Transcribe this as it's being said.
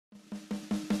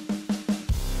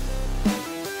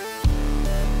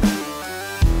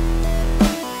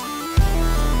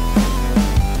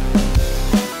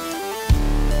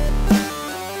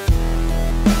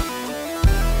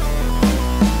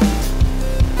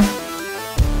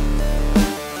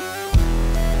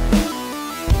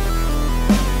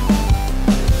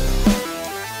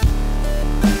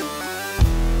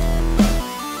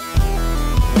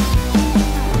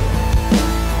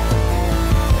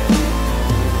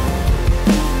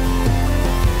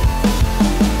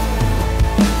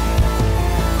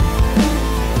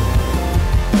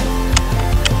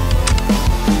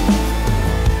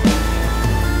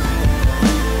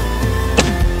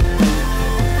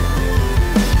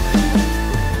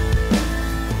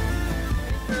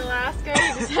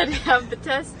have the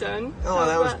test done. Oh,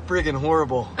 that was friggin'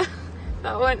 horrible.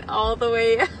 That went all the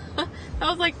way. That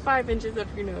was like 5 inches up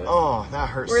your nose. Oh, that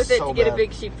hurts. Worth it so to get bad. a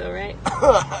big sheep though, right?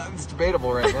 It's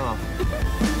debatable right now.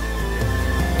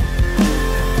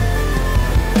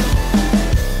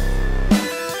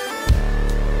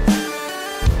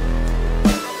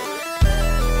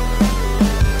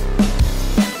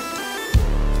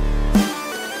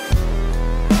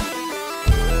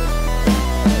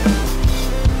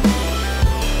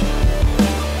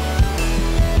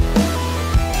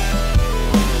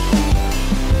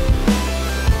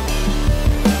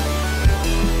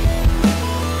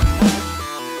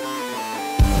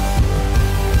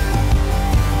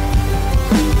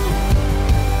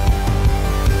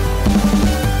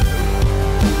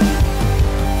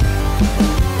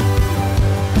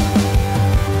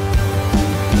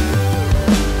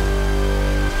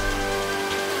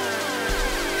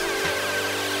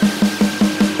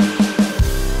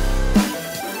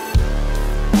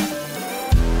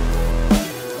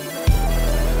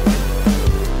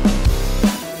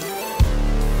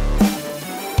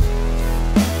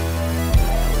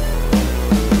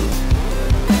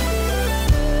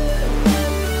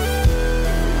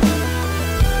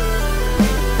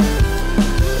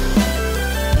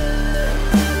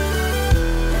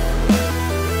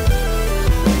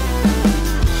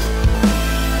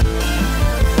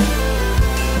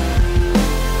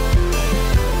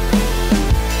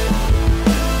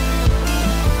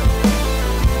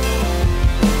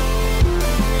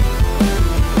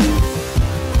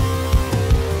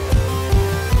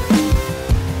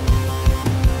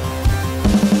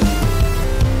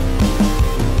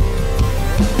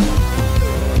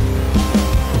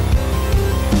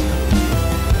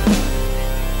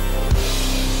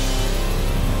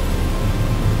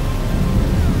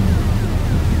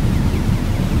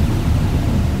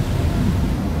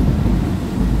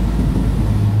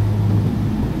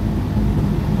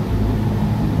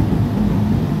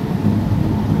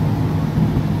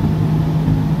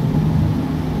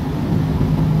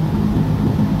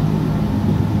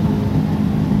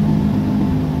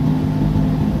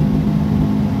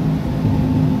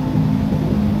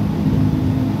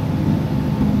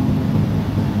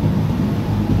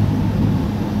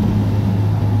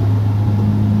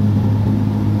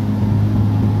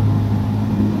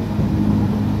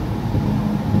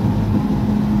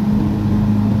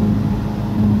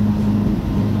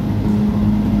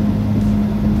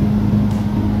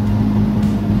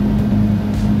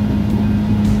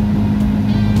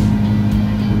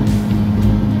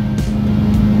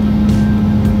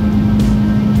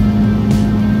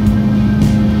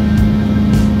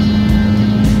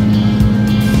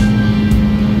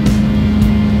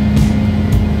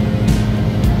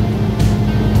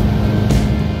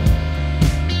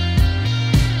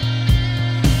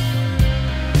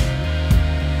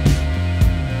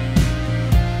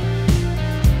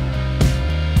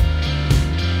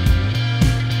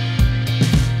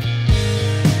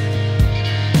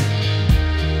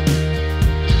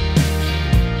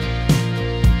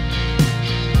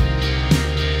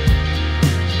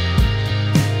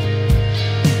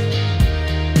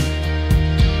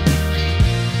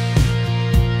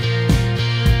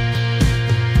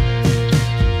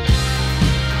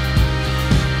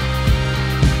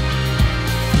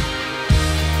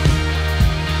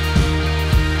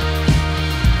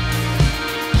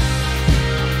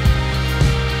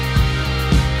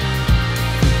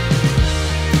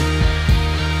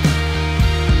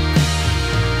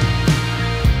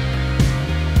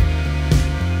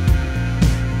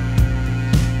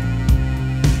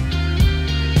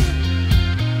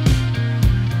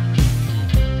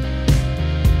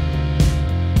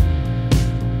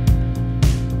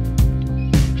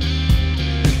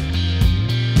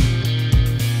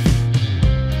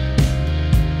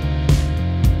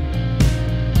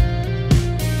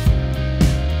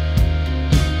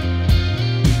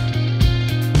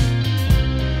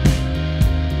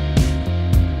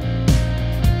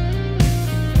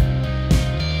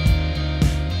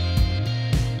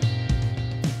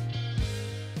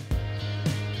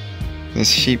 This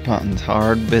sheep hunting's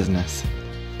hard business.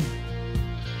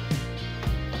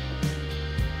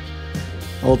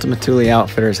 Ultimate Thule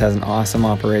Outfitters has an awesome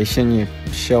operation. You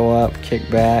show up, kick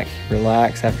back,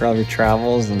 relax after all your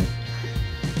travels, and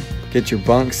get your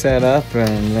bunk set up,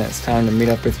 and then it's time to meet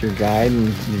up with your guide,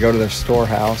 and you go to their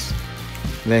storehouse.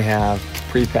 They have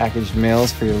pre-packaged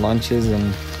meals for your lunches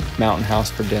and mountain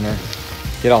house for dinner.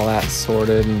 Get all that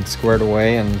sorted and squared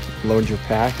away and load your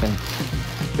pack and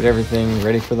get everything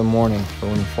ready for the morning for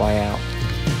when you fly out.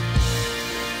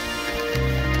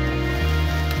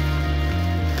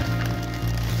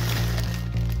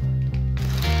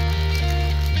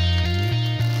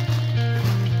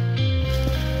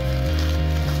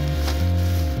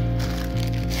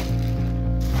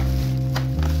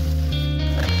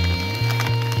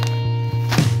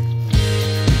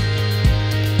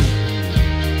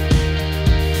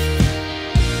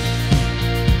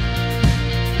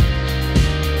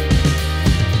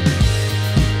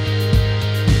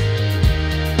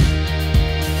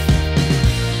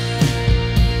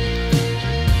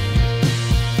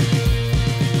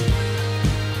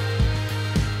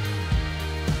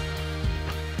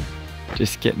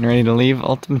 Just getting ready to leave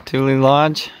Ultima Thule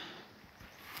Lodge.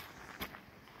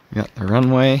 We got the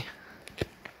runway.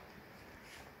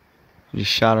 We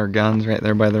just shot our guns right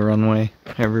there by the runway.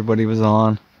 Everybody was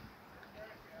on.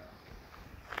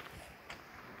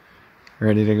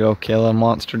 Ready to go kill a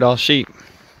monster Dall sheep.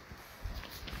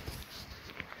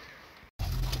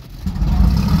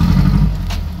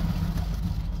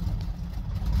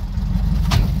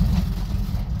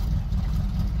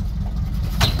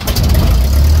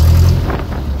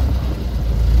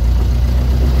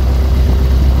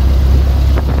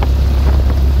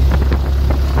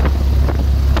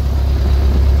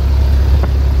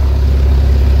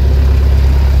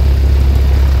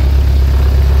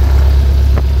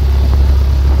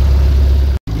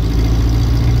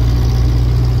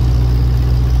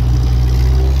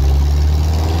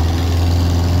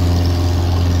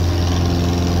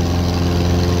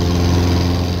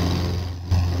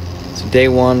 Day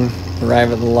one,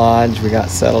 arrived at the lodge, we got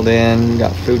settled in,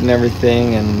 got food and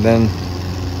everything, and then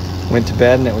went to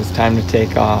bed and it was time to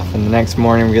take off. And the next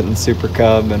morning we get in the Super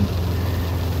Cub and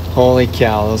holy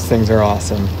cow, those things are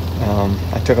awesome.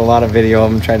 I took a lot of video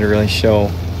of them, tried to really show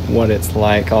what it's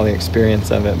like, all the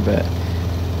experience of it, but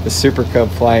the Super Cub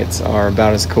flights are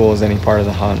about as cool as any part of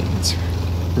the hunt. It's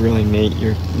really neat.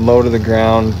 You're low to the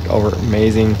ground over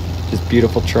amazing, just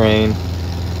beautiful terrain.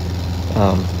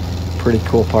 Pretty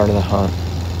cool part of the hunt.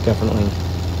 Definitely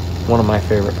one of my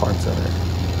favorite parts of it.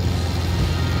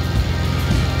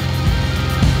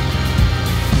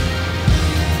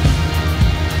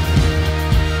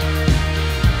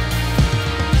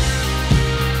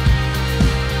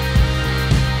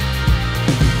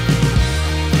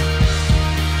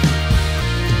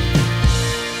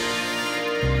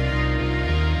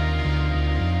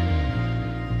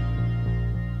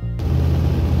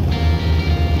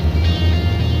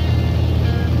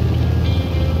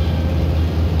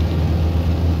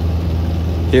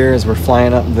 Here, as we're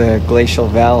flying up the glacial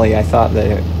valley, I thought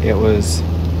that it was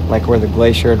like where the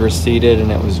glacier had receded and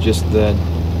it was just the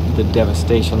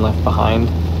devastation left behind.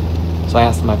 So I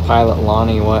asked my pilot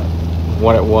Lonnie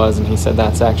what it was, and he said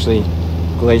that's actually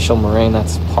glacial moraine.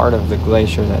 That's part of the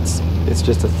glacier. It's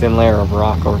just a thin layer of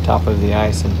rock over top of the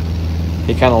ice. And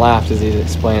he kind of laughed as he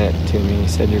explained it to me. He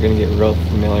said you're going to get real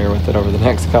familiar with it over the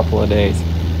next couple of days.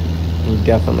 He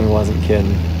definitely wasn't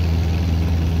kidding.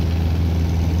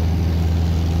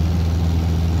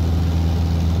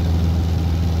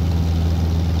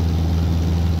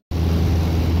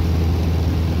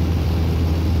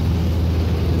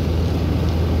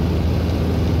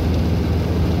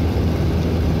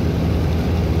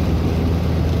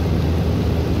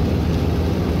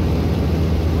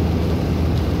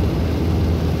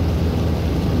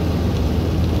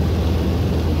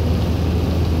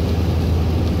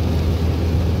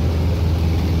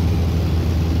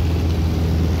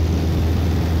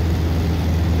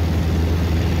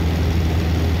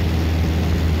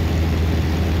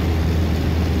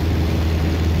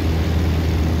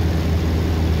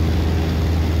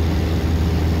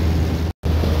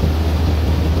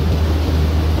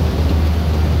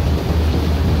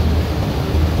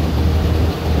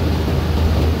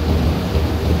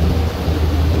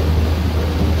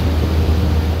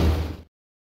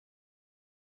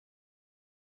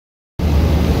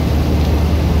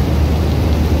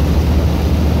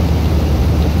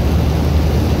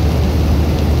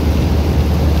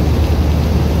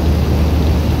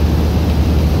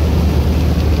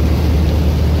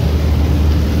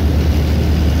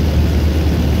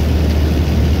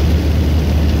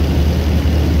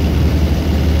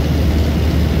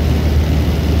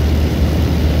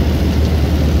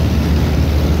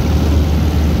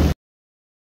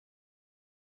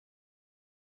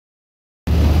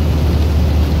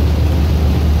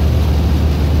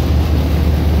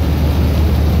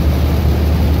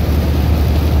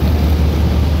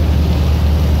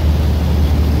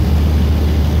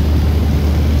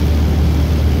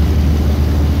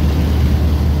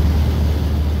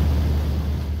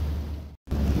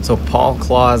 So Paul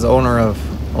Claus, owner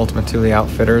of Ultima Thule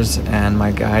Outfitters, and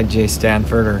my guide Jay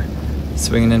Stanford are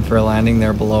swinging in for a landing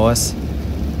there below us.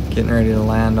 Getting ready to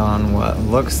land on what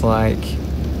looks like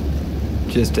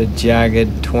just a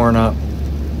jagged, torn up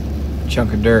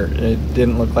chunk of dirt. It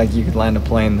didn't look like you could land a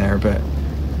plane there, but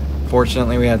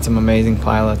fortunately we had some amazing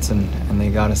pilots and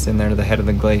they got us in there to the head of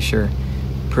the glacier.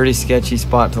 Pretty sketchy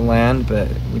spot to land, but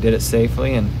we did it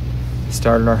safely and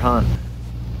started our hunt.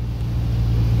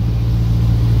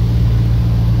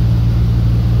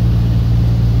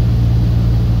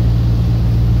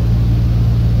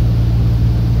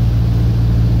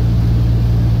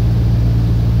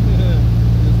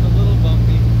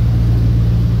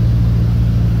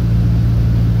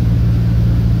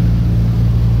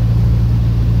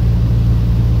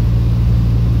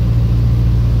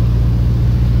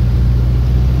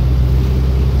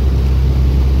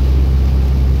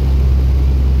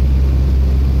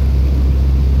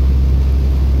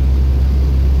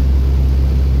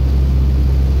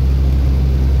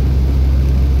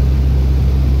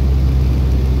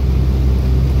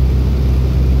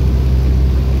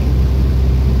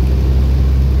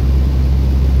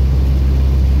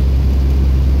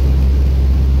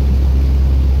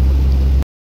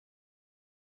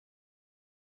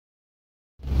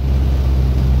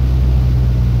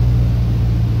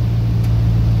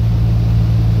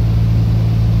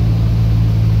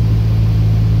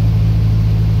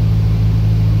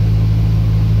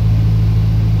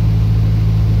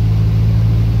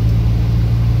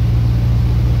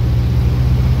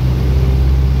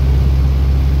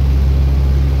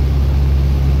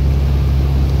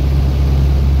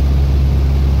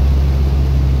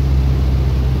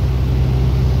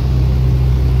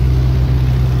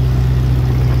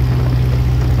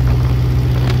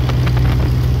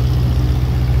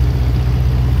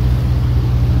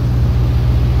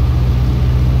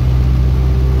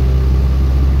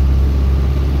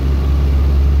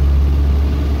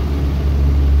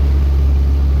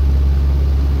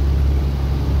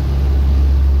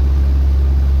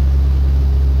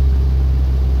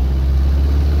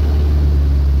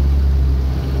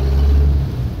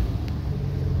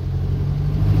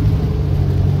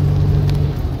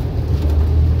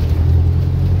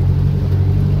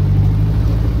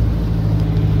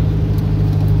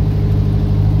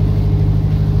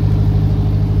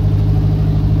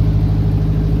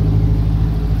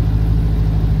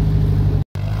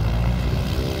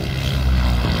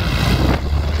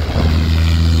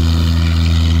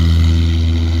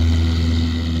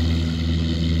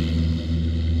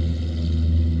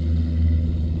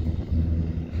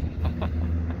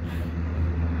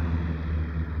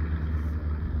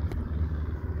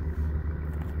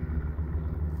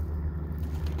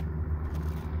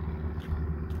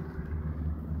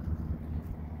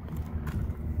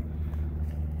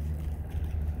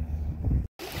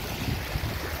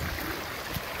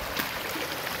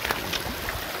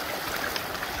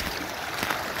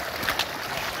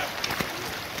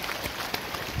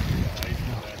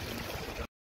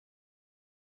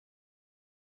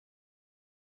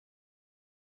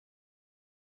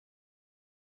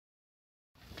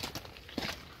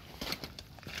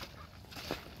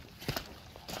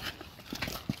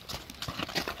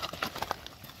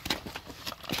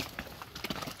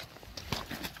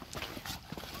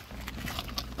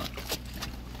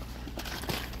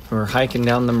 We're hiking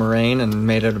down the moraine and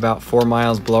made it about 4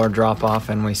 miles below our drop off,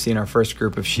 and we seen our first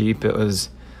group of sheep. It was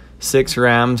 6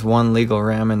 rams, 1 legal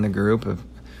ram in the group.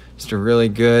 Just a really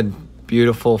good,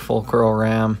 beautiful full curl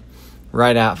ram,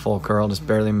 right at full curl, just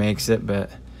barely makes it, but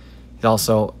he's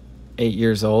also 8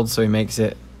 years old, so he makes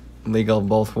it legal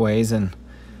both ways. And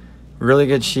really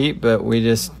good sheep, but we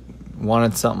just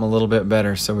wanted something a little bit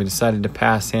better, so we decided to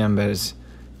pass him. But it's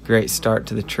a great start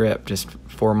to the trip, just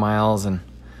 4 miles and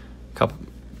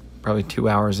probably 2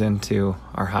 hours into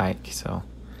our hike, so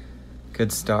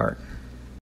good start.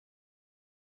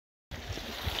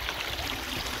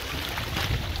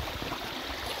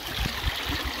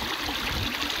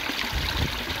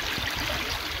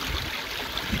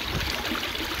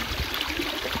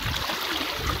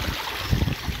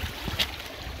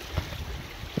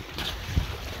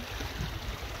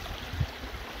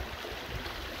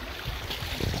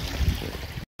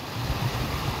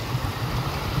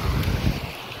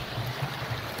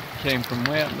 Came from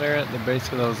way up there at the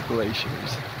base of those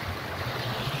glaciers.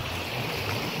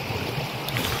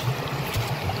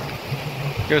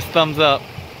 Goes thumbs up.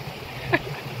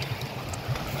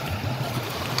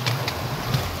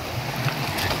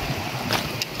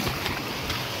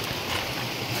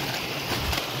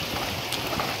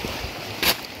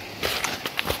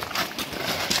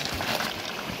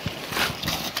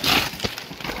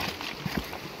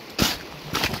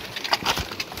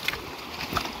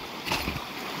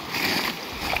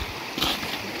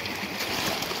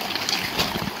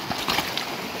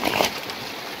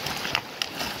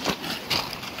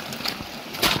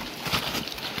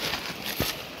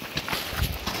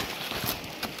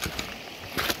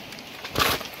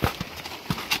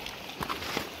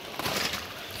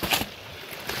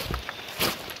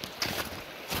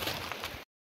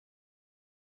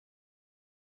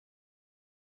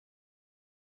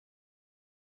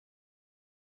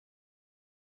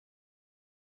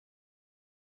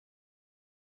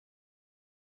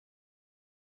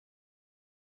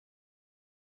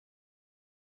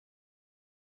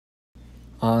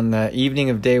 On the evening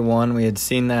of day 1, we had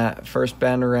seen that first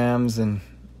band of rams, and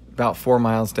about 4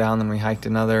 miles down, then we hiked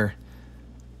another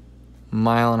 1.5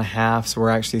 miles, so we're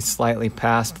actually slightly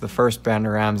past the first band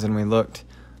of rams, and we looked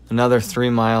another 3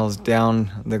 miles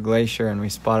down the glacier, and we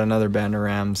spot another band of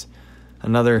rams,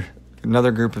 another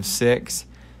group of 6,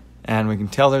 and we can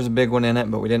tell there's a big one in it,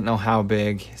 but we didn't know how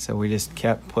big, so we just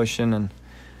kept pushing and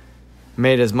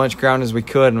made as much ground as we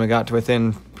could, and we got to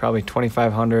within probably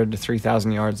 2,500 to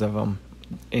 3,000 yards of them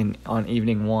on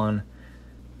evening 1.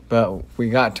 But we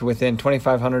got to within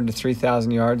 2,500 to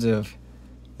 3,000 yards of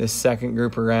this second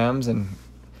group of rams, and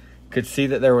could see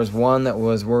that there was one that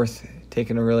was worth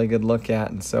taking a really good look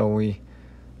at. And so we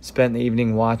spent the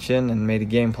evening watching and made a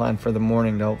game plan for the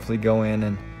morning to hopefully go in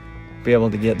and be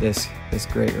able to get this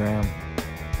great ram.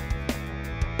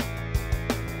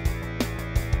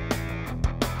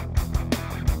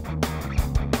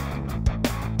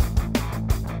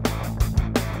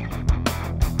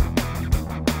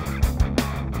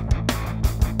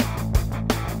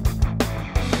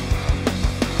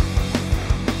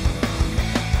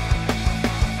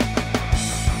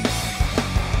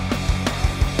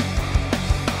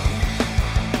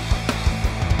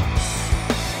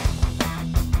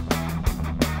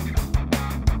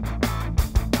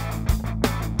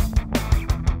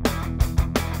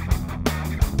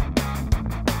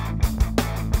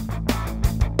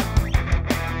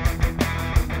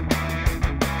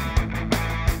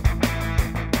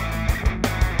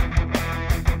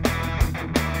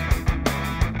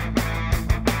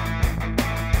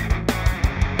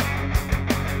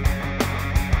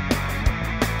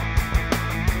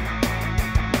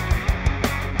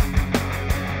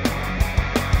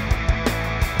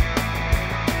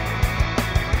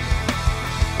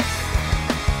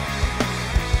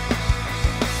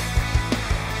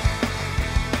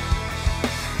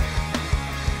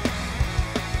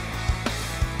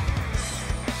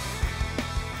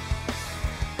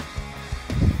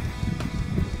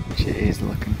 Jay's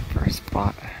looking for a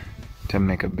spot to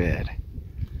make a bed.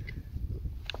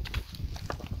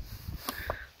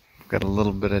 Got a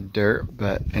little bit of dirt,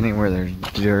 but anywhere there's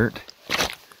dirt,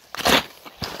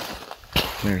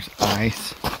 there's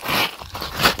ice.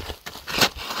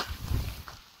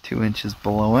 2 inches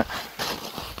below it.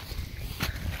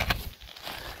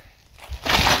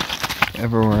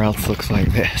 Everywhere else looks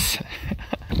like this.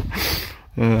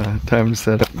 Time to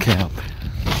set up camp.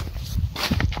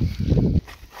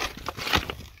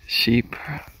 Sheep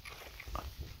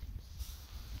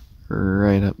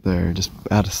right up there, just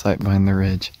out of sight behind the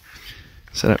ridge.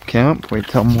 Set up camp, wait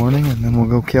till morning, and then we'll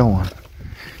go kill one.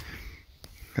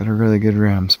 Got a really good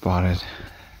ram spotted.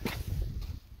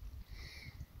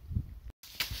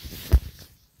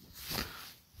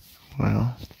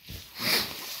 Well,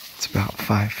 it's about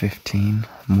 5:15,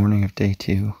 morning of day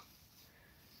 2.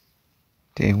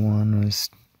 Day 1 was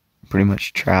pretty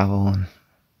much travel and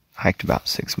hiked about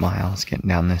 6 miles, getting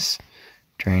down this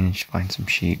drainage to find some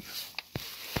sheep.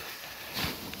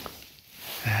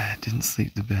 Didn't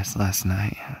sleep the best last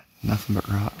night. Nothing but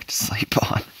rock to sleep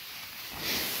on.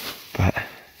 But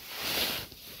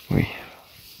we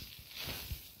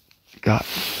got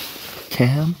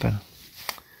camp and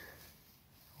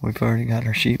we've already got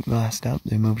our sheep glassed up.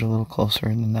 They moved a little closer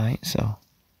in the night, so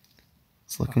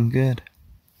it's looking good.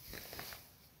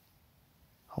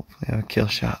 Hopefully I have a kill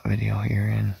shot video here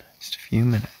in just a few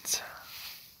minutes.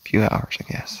 A few hours, I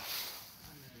guess.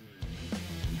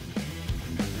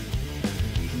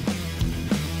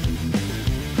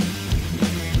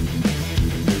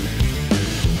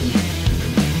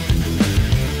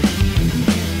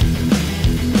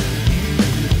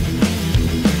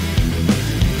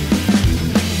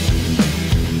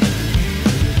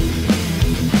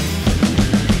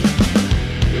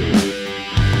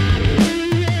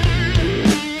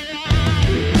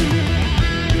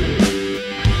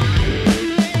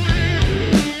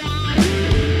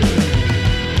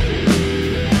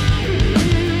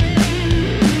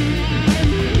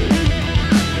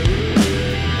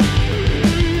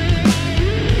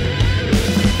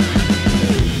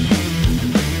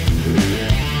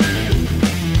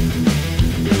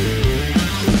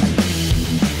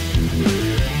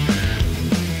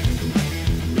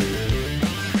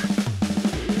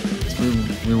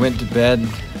 We went to bed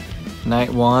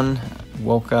night 1,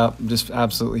 woke up, just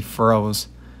absolutely froze.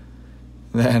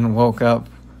 Then woke up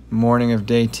morning of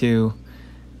day 2,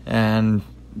 and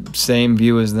same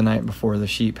view as the night before. The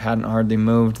sheep hadn't hardly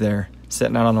moved. They're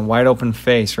sitting out on a wide open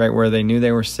face, right where they knew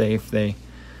they were safe. They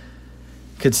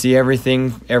could see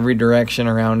everything, every direction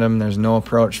around them. There's no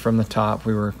approach from the top.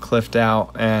 We were cliffed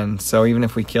out, and so even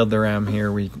if we killed the ram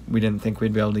here, we didn't think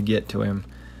we'd be able to get to him.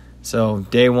 So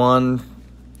day 1,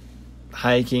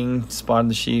 hiking, spotted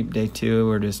the sheep. Day 2,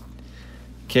 we're just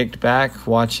kicked back,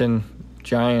 watching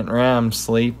giant rams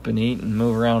sleep and eat and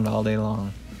move around all day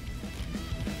long.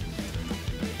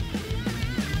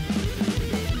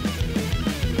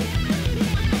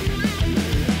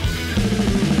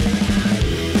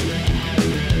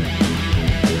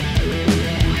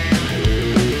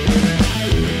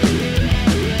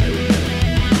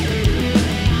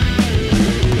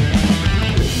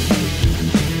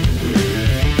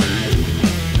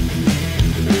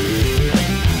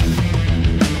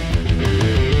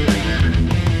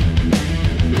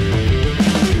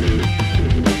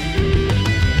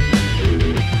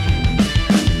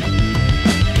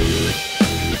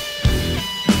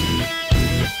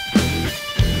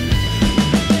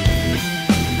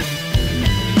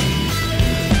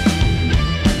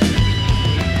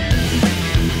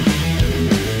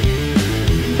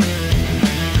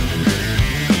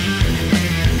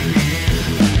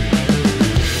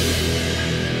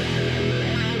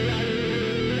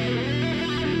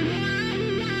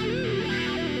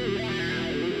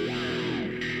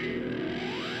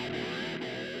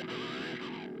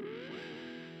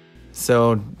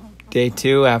 So day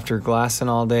 2, after glassing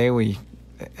all day, we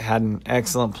had an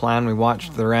excellent plan. We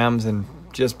watched the rams, and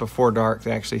just before dark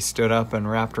they actually stood up and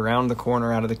wrapped around the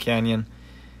corner out of the canyon,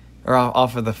 or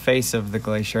off of the face of the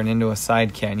glacier and into a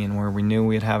side canyon where we knew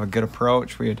we'd have a good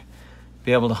approach. We'd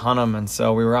be able to hunt them, and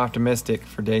so we were optimistic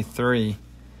for day 3.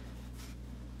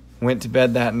 Went to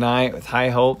bed that night with high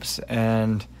hopes,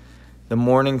 and the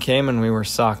morning came and we were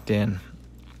socked in.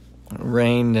 It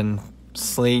rained and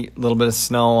sleet, a little bit of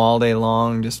snow all day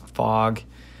long, just fog.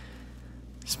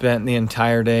 Spent the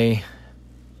entire day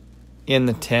in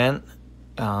the tent,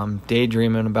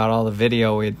 daydreaming about all the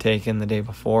video we had taken the day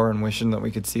before and wishing that we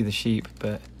could see the sheep,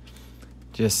 but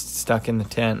just stuck in the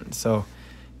tent. So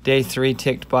day 3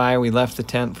 ticked by. We left the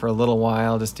tent for a little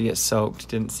while just to get soaked.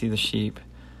 Didn't see the sheep.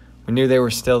 We knew they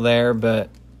were still there, but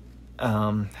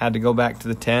had to go back to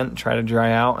the tent, try to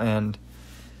dry out, and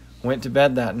went to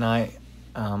bed that night.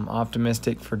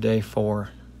 Optimistic for day 4.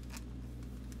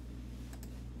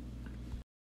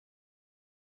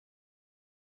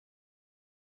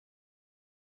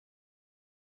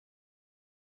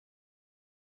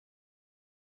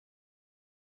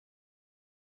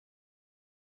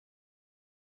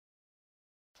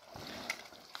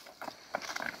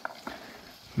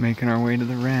 Making our way to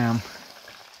the ram.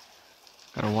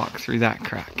 Gotta walk through that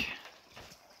crack.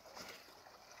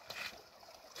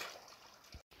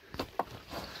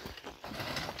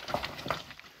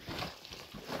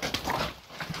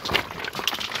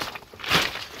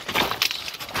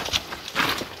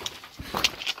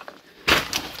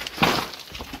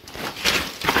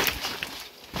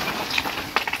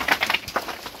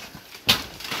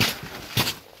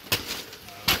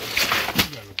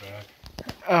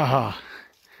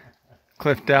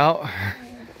 Clipped out.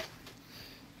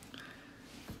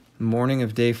 Morning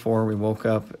of day 4, we woke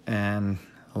up and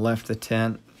left the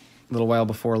tent a little while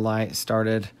before light.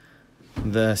 Started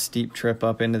the steep trip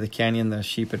up into the canyon.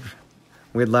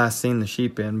 We had last seen the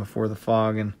sheep in before the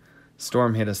fog and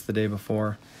storm hit us the day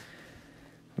before.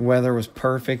 Weather was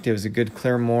perfect. It was a good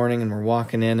clear morning, and we're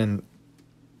walking in, and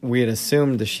we had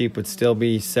assumed the sheep would still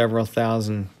be several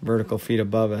thousand vertical feet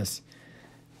above us.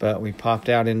 But we popped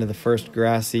out into the first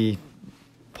grassy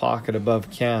pocket above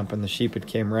camp, and the sheep had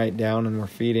came right down and were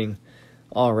feeding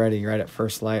already right at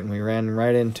first light, and we ran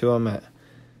right into them at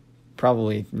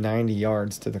probably 90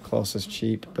 yards to the closest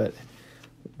sheep, but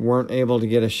weren't able to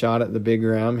get a shot at the big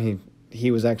ram.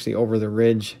 He was actually over the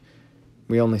ridge.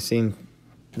 We only seen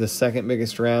the second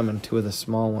biggest ram and 2 of the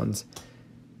small ones.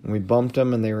 And we bumped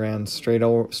them, and they ran straight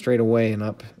away and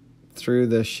up through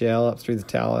the shell, up through the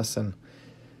talus, and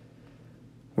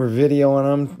we're videoing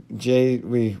them. Jay,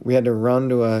 we had to run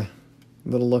to a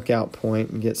little lookout point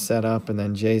and get set up, and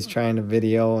then Jay's trying to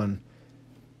video, and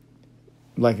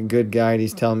like a good guide,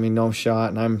 he's telling me no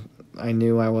shot, and I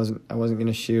knew I wasn't going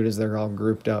to shoot as they're all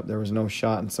grouped up. There was no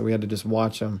shot, and so we had to just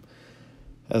watch them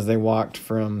as they walked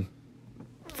from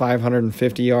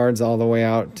 550 yards all the way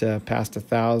out to past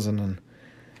 1,000, and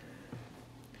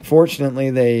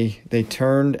fortunately they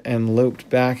turned and looped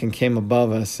back and came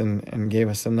above us and gave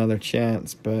us another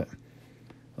chance. But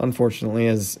unfortunately,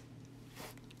 as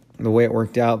the way it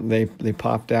worked out, they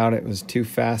popped out. It was too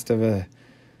fast of a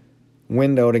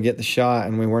window to get the shot,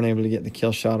 and we weren't able to get the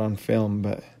kill shot on film.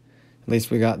 But at least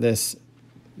we got this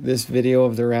video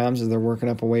of the rams as they're working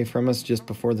up away from us just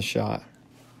before the shot.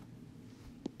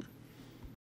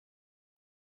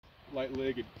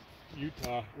 Light-legged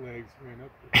Utah legs ran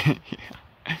up there. Yeah.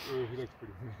 Oh, he looks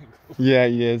pretty mangled. Yeah,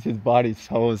 he is. His body's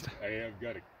hosed. I've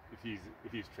got if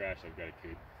he's trash, I've got a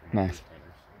kid. Nice.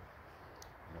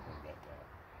 Don't worry about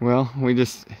that. Well, we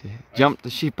just jumped the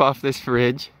sheep off this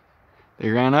ridge. They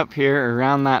ran up here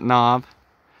around that knob,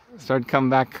 started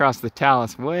coming back across the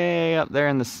talus way up there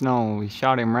in the snow. We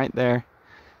shot him right there,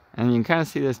 and you can kind of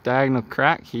see this diagonal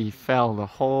crack. He fell the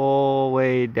whole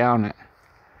way down it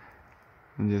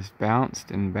and just bounced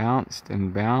and bounced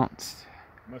and bounced.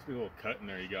 Must be a little cut in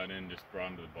there he got in, just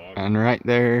brought him to the bog. And right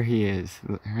there he is,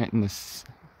 right in this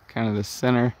kind of the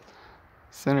center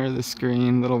of the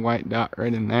screen, little white dot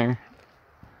right in there.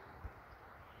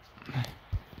 I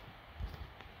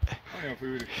don't know if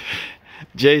we would.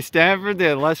 Jay Stanford,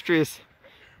 the illustrious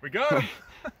We got him.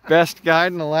 best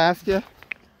guide in Alaska.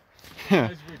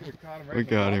 We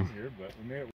got him. Here, but we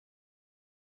made it.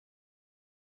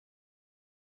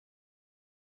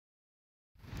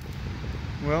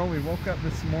 Well, we woke up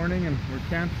this morning and we're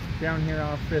camped down here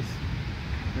off this.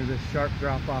 There's a sharp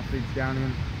drop off leads down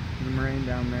into the moraine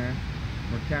down there.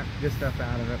 We're camped just up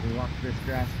out of it. We walked this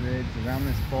grass ridge around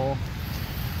this pole.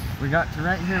 We got to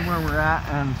right here where we're at,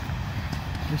 and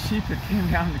the sheep had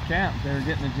came down to camp. They were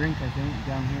getting a drink, I think,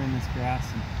 down here in this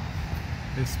grass, and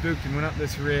they spooked and went up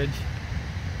this ridge.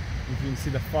 If you can see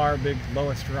the far big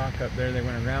lowest rock up there, they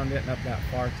went around it and up that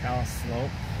far talus slope.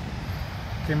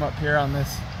 Came up here on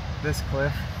this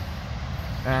cliff,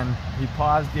 and he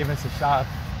paused, gave us a shot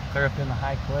clear up in the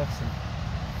high cliffs, and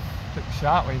took a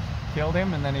shot. We killed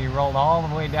him, and then he rolled all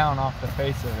the way down off the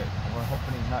face of it. We're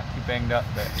hoping he's not too banged up,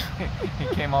 but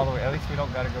he came all the way. At least we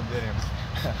don't gotta go get him.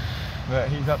 But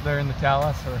he's up there in the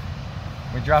talus.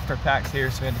 We dropped our packs here,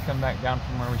 so we had to come back down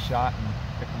from where we shot and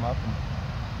pick him up, and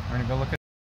we're gonna go look at.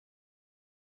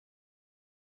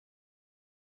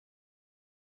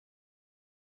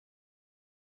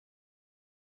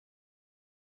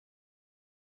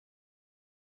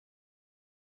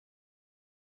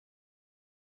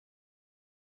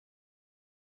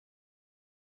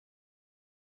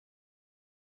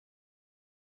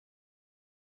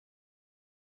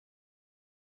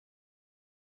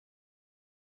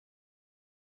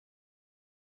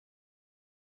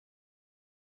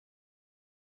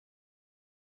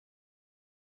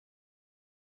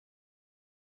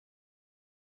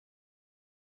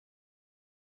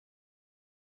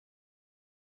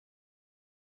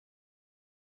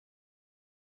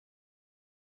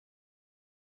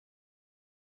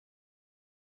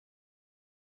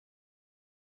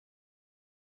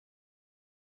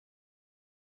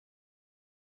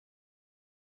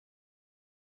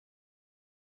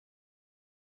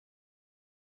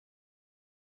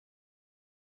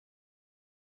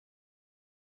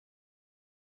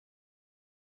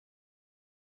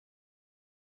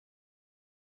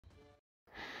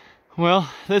 Well,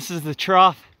 this is the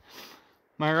trough.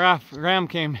 My ram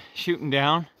came shooting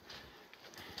down.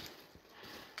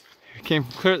 It came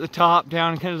clear at the top,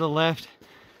 down kind of to the left,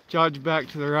 judge back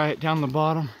to the right, down the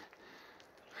bottom.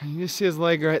 And you just see his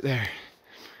leg right there.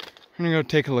 I'm gonna go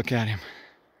take a look at him.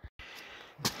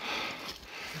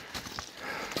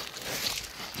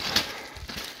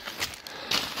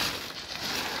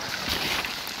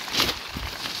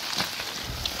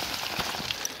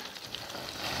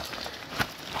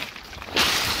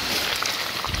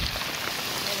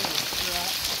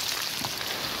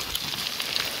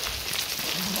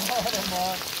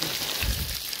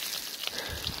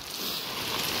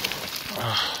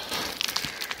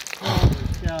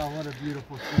 Holy cow, what a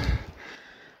beautiful scene.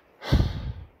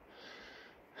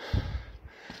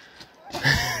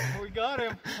 We got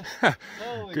him.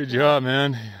 Holy Good cow. job,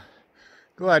 man.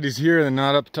 Glad he's here and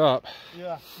not up top.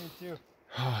 Yeah, me too.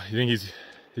 You think is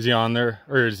he on there,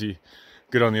 or is he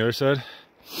good on the other side?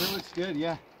 It looks good,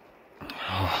 yeah.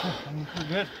 I mean, we're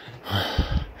good.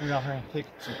 We're going to take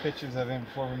some pictures of him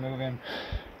before we move him.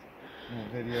 And a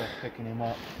video picking him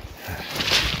up.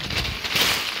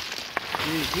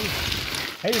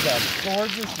 He's a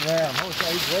gorgeous ram. Oh,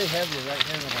 he's way heavier right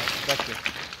here than I expected.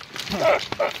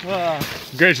 Well,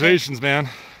 Congratulations, man.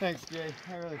 thanks, Jay.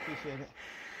 I really appreciate it.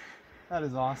 That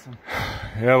is awesome.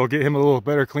 Yeah, we'll get him a little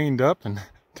better cleaned up and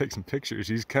take some pictures.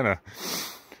 He's kind of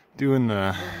doing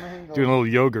a little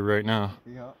yoga right now.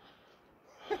 Yeah.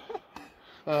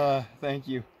 Thank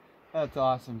you. That's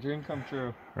awesome. Dream come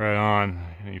true. Right on.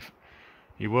 And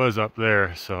he was up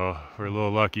there, so we're a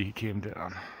little lucky he came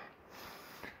down.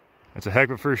 That's a heck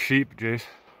of a first sheep, Jace.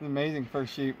 Amazing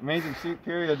first sheep. Amazing sheep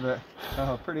period, but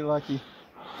pretty lucky.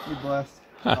 Be blessed.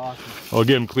 Awesome. I'll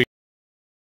get him clean.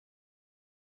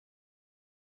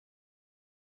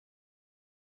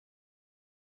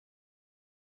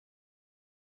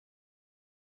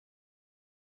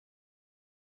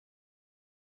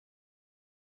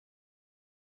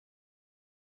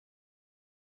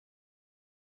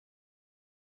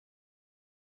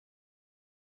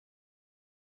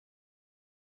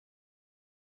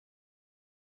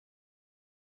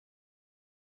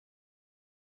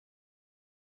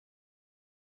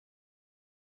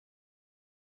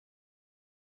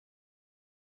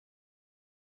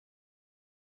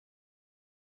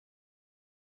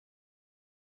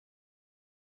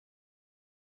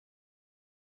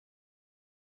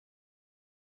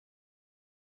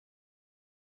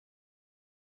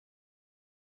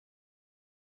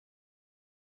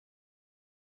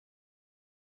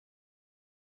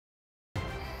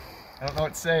 I don't know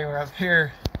what to say. We're up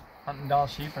here hunting Dall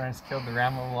sheep and I just killed the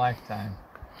ram of a lifetime.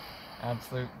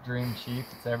 Absolute dream sheep.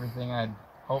 It's everything I'd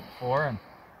hoped for and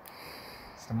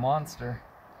it's a monster.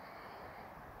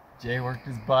 Jay worked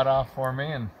his butt off for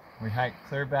me and we hiked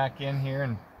clear back in here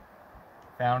and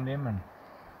found him and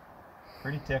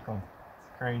pretty tickled.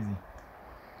 It's crazy.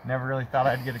 Never really thought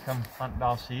I'd get to come hunt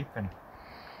Dall sheep and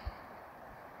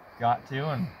got to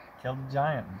and killed a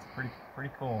giant. It's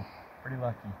pretty cool. Pretty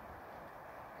lucky.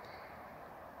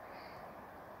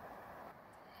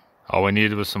 All we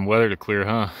needed was some weather to clear,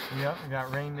 huh? Yep, we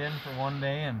got rained in for one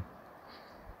day and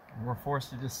we're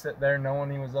forced to just sit there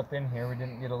knowing he was up in here. We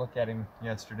didn't get a look at him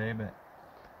yesterday, but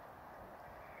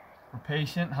we're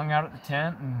patient, hung out at the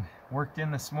tent and worked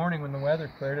in this morning when the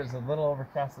weather cleared. It was a little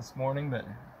overcast this morning, but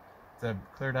it's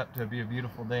cleared up to be a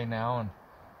beautiful day now. And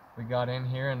we got in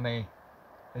here and they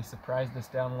surprised us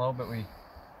down low, but we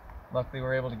luckily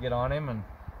were able to get on him and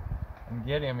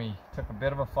get him. He took a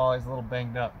bit of a fall. He's a little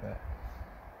banged up, but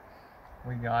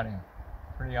we got him.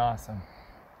 Pretty awesome.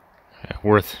 Yeah,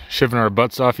 worth shivering our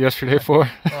butts off yesterday for?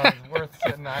 Well, it was worth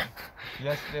sitting out.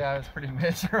 Yesterday I was pretty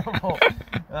miserable.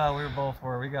 We both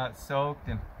were. We got soaked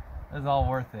and it was all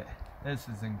worth it. This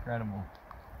is incredible.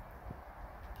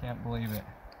 Can't believe it.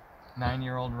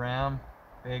 9-year-old ram,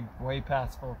 big, way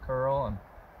past full curl, and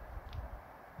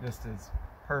just as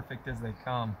perfect as they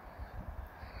come.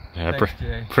 Yeah, Thanks,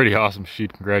 Jay. pretty awesome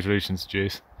sheep. Congratulations,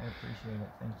 Jace. I appreciate it.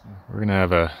 Thank you. We're gonna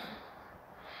have a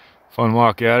fun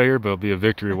walk out of here, but it'll be a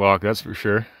victory walk, that's for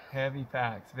sure. Heavy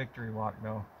packs. Victory walk,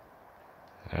 though.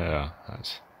 Yeah,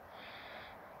 that's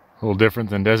a little different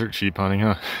than desert sheep hunting,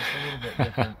 huh? Just a little bit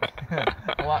different.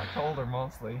 A lot colder,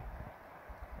 mostly.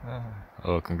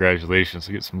 Oh, congratulations.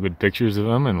 We'll get some good pictures of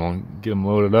them and we'll get them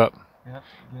loaded up. Yep.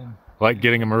 Again. Like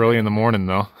getting them early in the morning,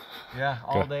 though. Yeah,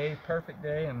 all day, perfect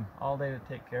day, and all day to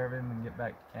take care of him and get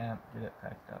back to camp, get it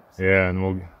packed up. So. Yeah,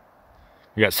 and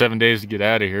we got 7 days to get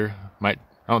out of here.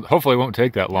 Hopefully it won't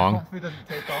take that long. Hopefully it doesn't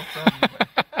take all 7,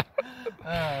 but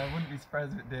I wouldn't be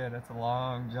surprised if it did. That's a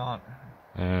long jaunt.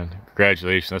 And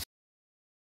congratulations. That's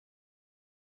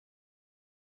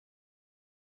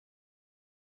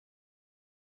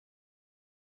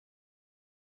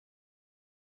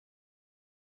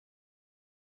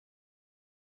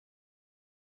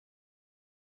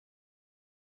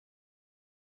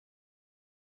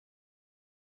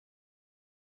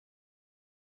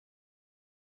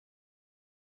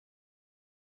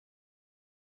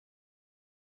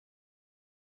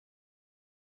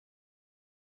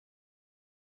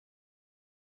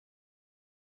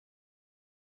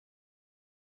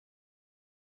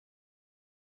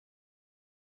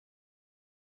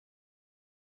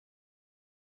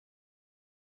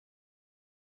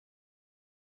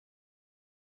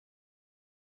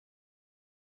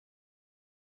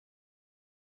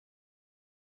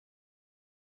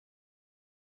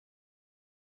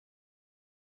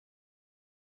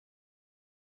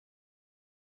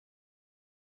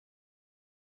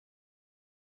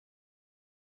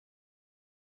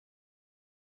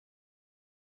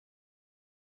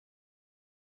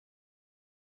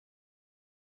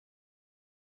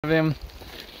of him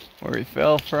where he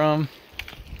fell from.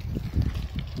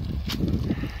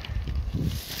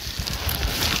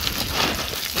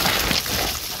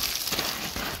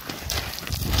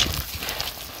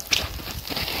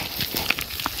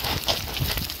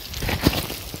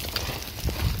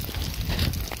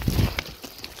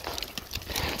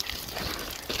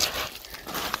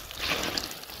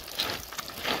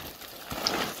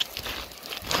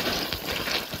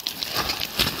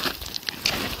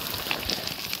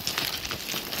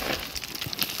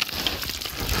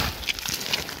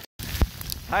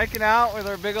 Hiking out with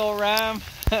our big old ram.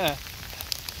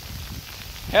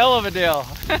 Hell of a deal.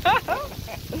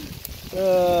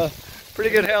 Pretty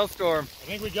good hailstorm. I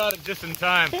think we got it just in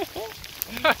time.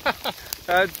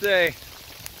 I'd say.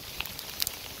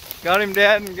 Got him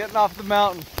dead and getting off the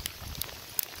mountain.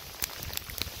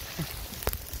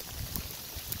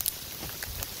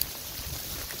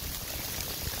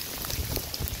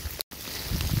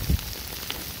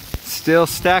 Still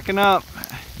stacking up.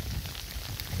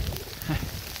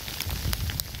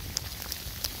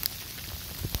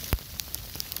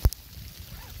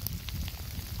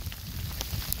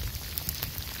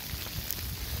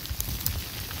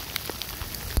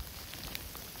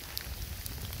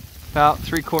 About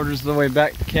 3/4 of the way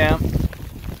back to camp.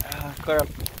 Clear up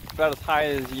about as high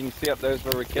as you can see up there is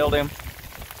where we killed him.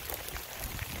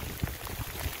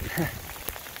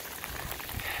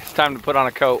 It's time to put on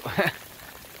a coat.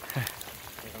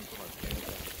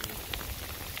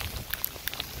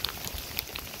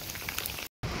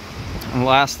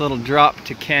 Last little drop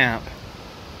to camp.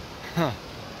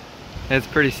 It's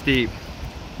pretty steep.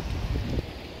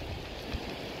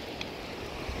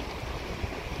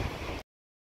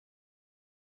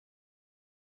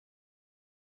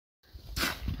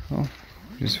 Well,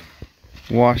 just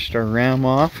washed our ram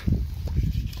off.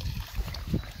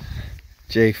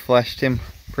 Jay fleshed him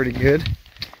pretty good.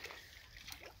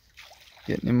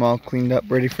 Getting him all cleaned up,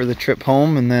 ready for the trip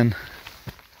home, and then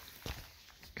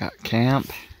got camp.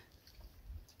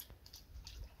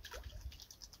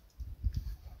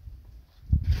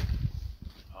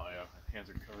 Oh yeah, my hands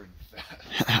are covered in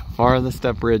fat. Farthest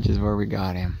up ridge is where we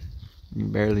got him. You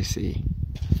can barely see.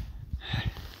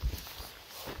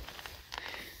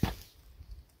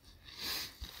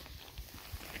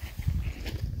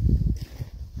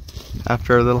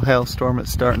 After a little hailstorm,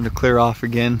 it's starting to clear off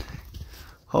again.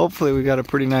 Hopefully we got a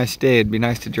pretty nice day. It'd be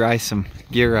nice to dry some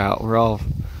gear out. We're all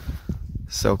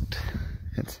soaked.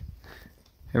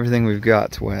 Everything we've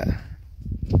got's wet.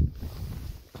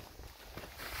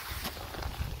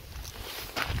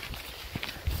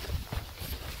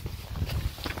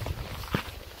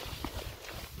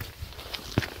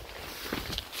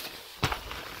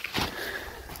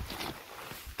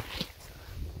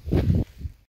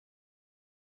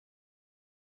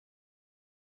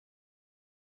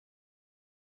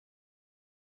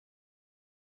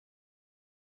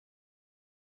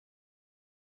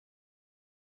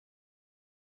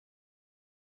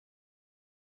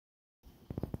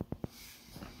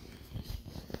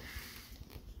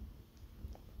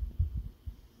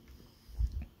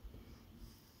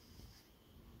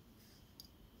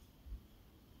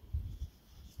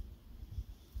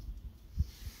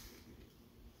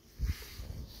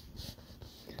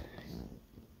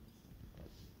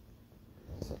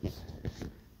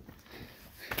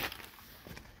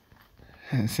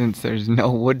 Since there's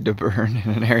no wood to burn in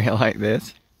an area like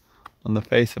this on the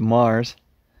face of Mars,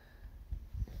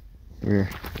 we're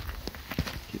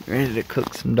getting ready to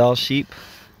cook some Dall sheep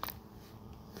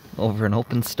over an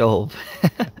open stove.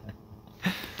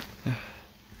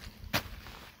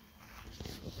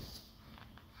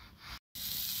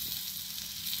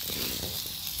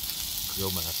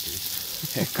 Grill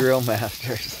masters. Yeah, grill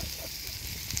masters.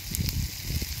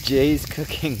 Jay's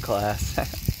cooking class.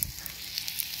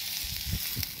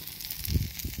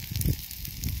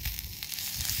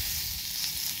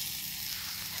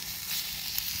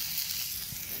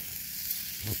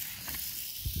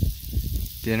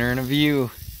 Dinner and a view.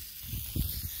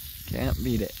 Can't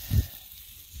beat it.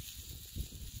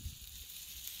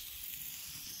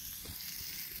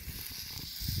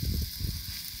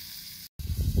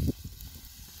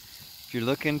 If you're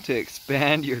looking to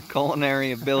expand your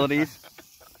culinary abilities,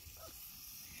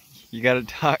 you gotta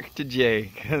talk to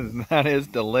Jay, because that is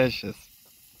delicious.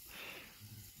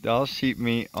 Dall sheep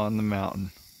meat on the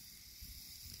mountain.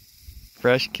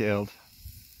 Fresh killed.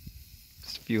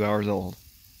 Just a few hours old.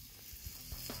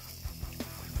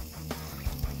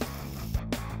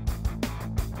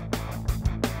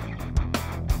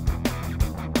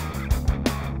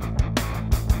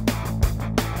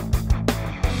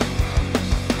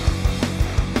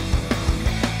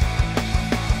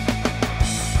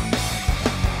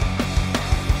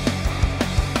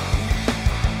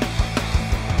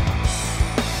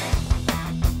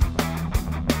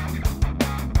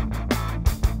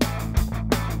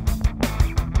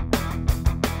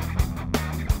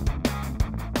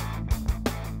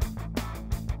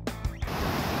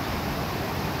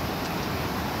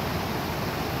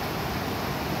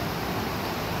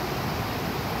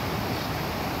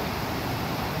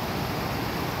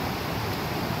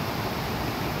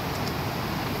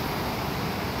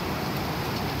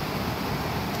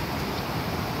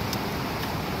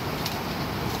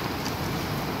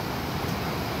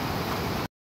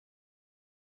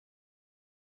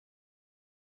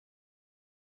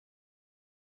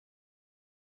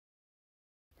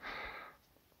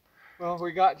 Well,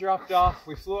 we got dropped off.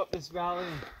 We flew up this valley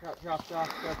and got dropped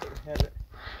off right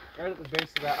at the base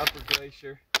of that upper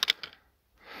glacier.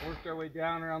 Worked our way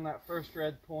down around that first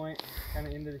red point, kind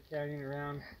of into the canyon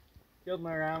around. Killed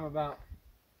my ram about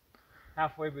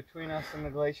halfway between us and the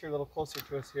glacier, a little closer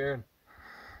to us here.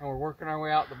 And we're working our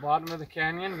way out the bottom of the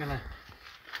canyon. Gonna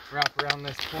wrap around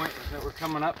this point that we're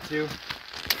coming up to,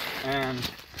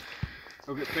 and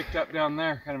we'll get picked up down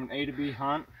there. Kind of an A to B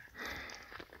hunt.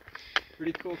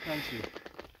 Pretty cool country.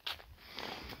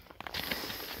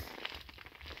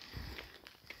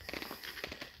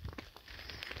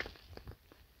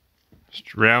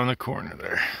 Just around the corner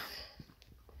there.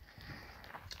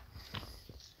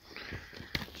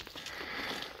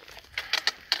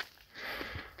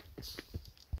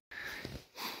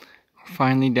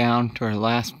 Finally down to our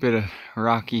last bit of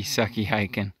rocky, sucky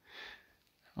hiking.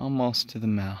 Almost to the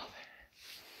mouth.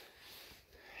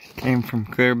 Came from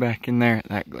clear back in there at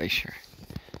that glacier.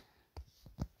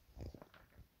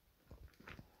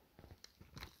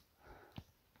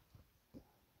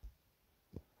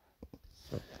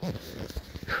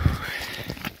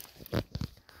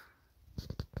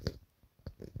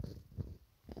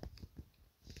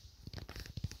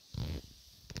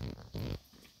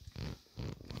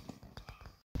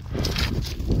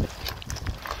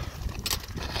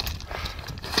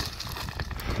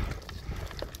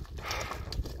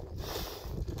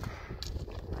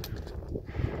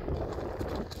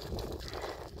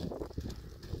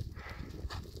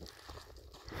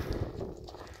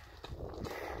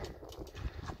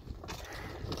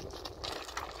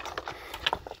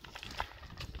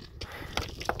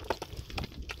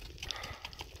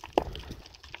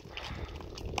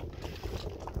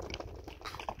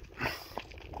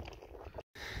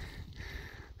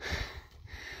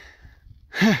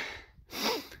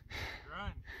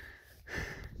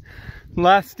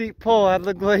 Last steep pull out of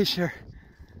the glacier.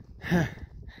 A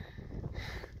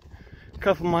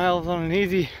couple miles on an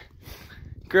easy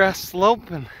grass slope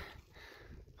and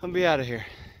I'll be out of here.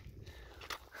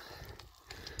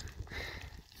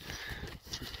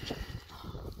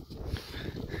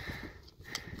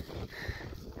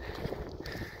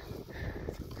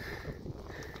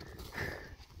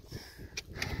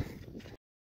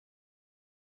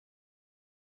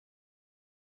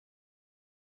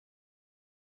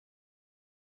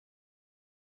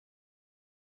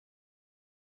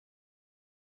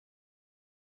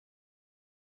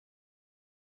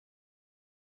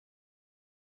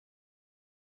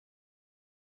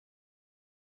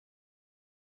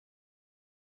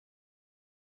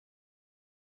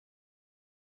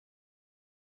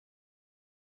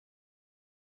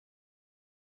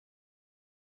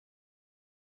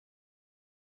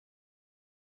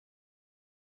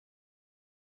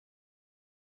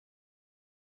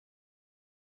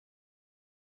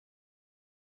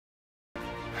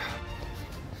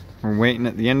 We're waiting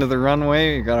at the end of the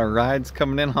runway. We got our rides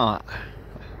coming in hot.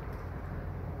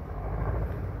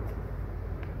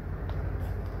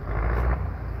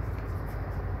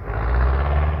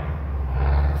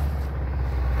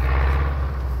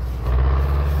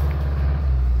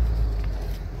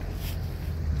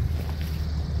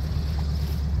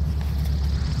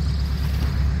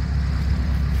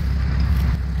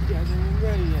 You guys ain't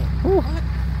ready yet.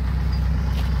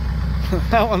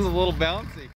 That one's a little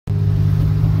bouncy.